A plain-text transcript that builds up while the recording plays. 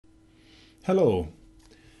Hello!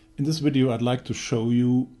 In this video I'd like to show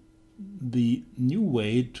you the new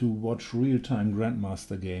way to watch real-time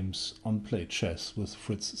Grandmaster games on Playchess with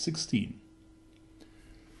Fritz 16.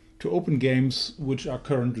 To open games which are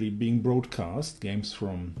currently being broadcast, games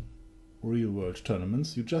from real-world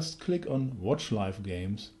tournaments, you just click on Watch Live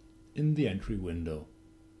Games in the entry window.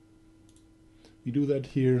 We do that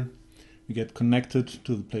here. We get connected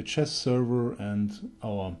to the Playchess server and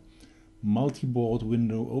our multi-board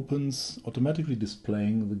window opens, automatically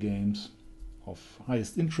displaying the games of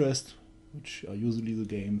highest interest, which are usually the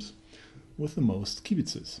games with the most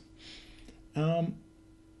kibitzes.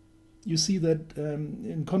 You see that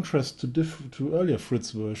in contrast to earlier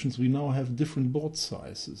Fritz versions, we now have different board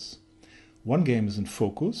sizes. One game is in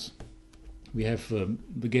focus. We have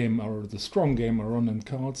the game, the strong game Aron and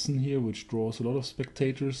Carlsen here, which draws a lot of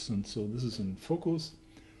spectators, and so this is in focus.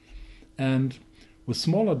 And with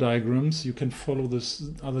smaller diagrams, you can follow this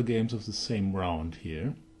other games of the same round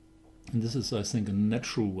here. And this is, I think, a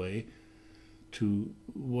natural way to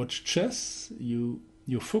watch chess.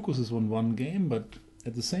 Your focus is on one game, but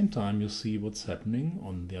at the same time you see what's happening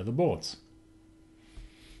on the other boards.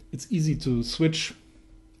 It's easy to switch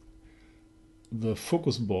the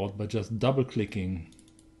focus board by just double-clicking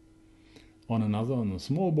on a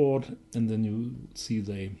small board, and then you see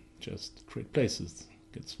they just trade places,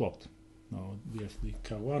 get swapped. Now we have the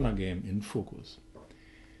Caruana game in focus,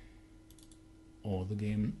 or the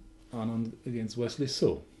game Anand against Wesley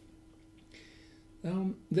So.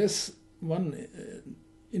 There's one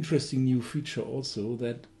interesting new feature also,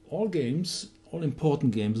 that all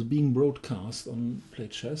important games being broadcast on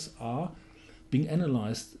Playchess are being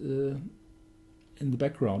analyzed in the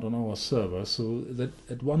background on our server, so that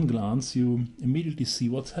at one glance you immediately see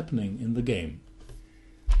what's happening in the game.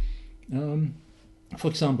 For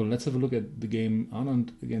example, let's have a look at the game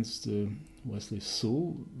Anand against Wesley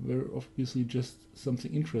So, where obviously just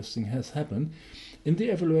something interesting has happened. In the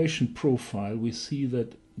evaluation profile, we see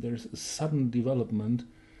that there's a sudden development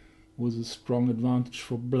with a strong advantage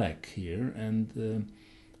for black here, and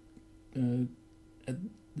at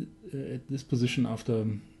this position after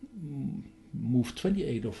move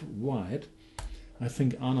 28 of white, I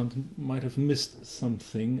think Anand might have missed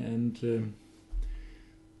something, and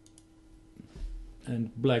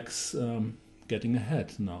black's getting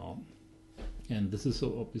ahead now, and this is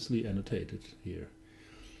obviously annotated here.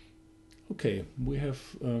 Okay, we have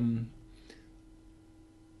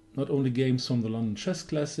not only games from the London Chess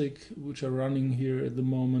Classic which are running here at the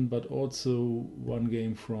moment, but also one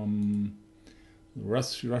game from the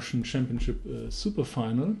Russian Championship Super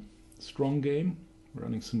Final, strong game,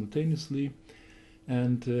 running simultaneously,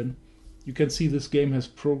 and you can see this game has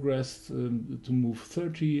progressed to move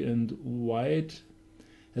 30, and white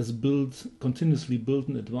has continuously built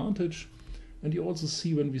an advantage. And you also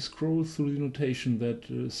see when we scroll through the notation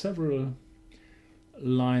that several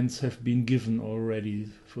lines have been given already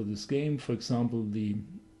for this game. For example, the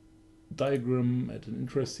diagram at an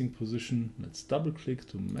interesting position. Let's double click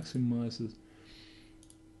to maximize it.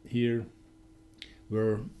 Here,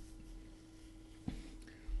 where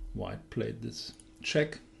white played this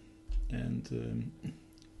check and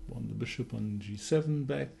won the bishop on g7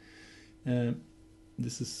 back.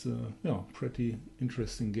 This is pretty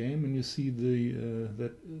interesting game, and you see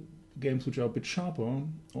that games which are a bit sharper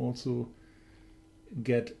also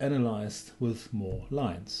get analyzed with more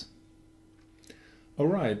lines.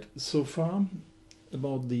 Alright, so far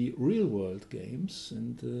about the real-world games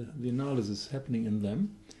and the analysis happening in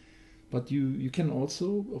them, but you can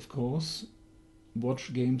also, of course,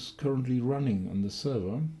 watch games currently running on the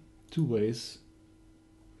server. Two ways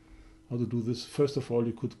how to do this. First of all,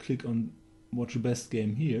 you could click on Watch Best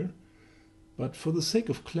Game here, but for the sake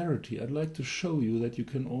of clarity, I'd like to show you that you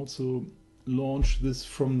can also launch this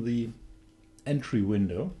from the entry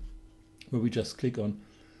window, where we just click on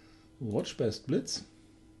Watch Best Blitz.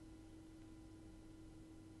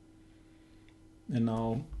 And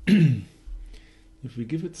now, if we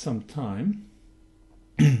give it some time,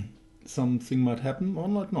 something might happen or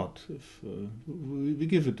not. If we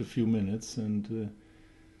give it a few minutes, and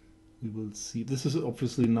we will see. This is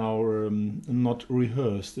obviously now not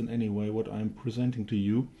rehearsed in any way what I'm presenting to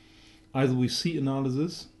you. Either we see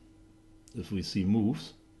analysis, if we see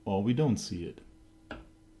moves, or we don't see it.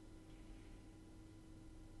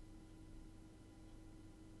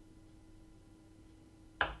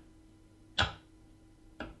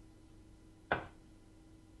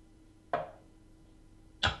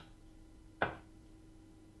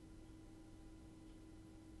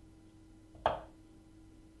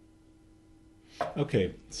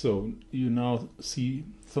 Okay, so you now see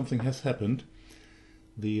something has happened.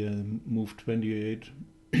 The move 28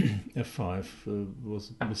 f5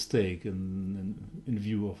 was a mistake in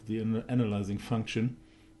view of the analyzing function.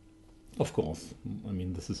 Of course, I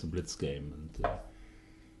mean, this is a blitz game, and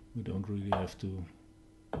we don't really have to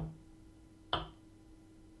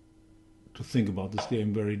think about this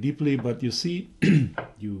game very deeply, but you see,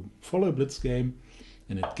 you follow a blitz game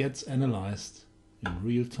and it gets analyzed in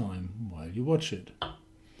real time while you watch it.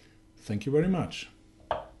 Thank you very much.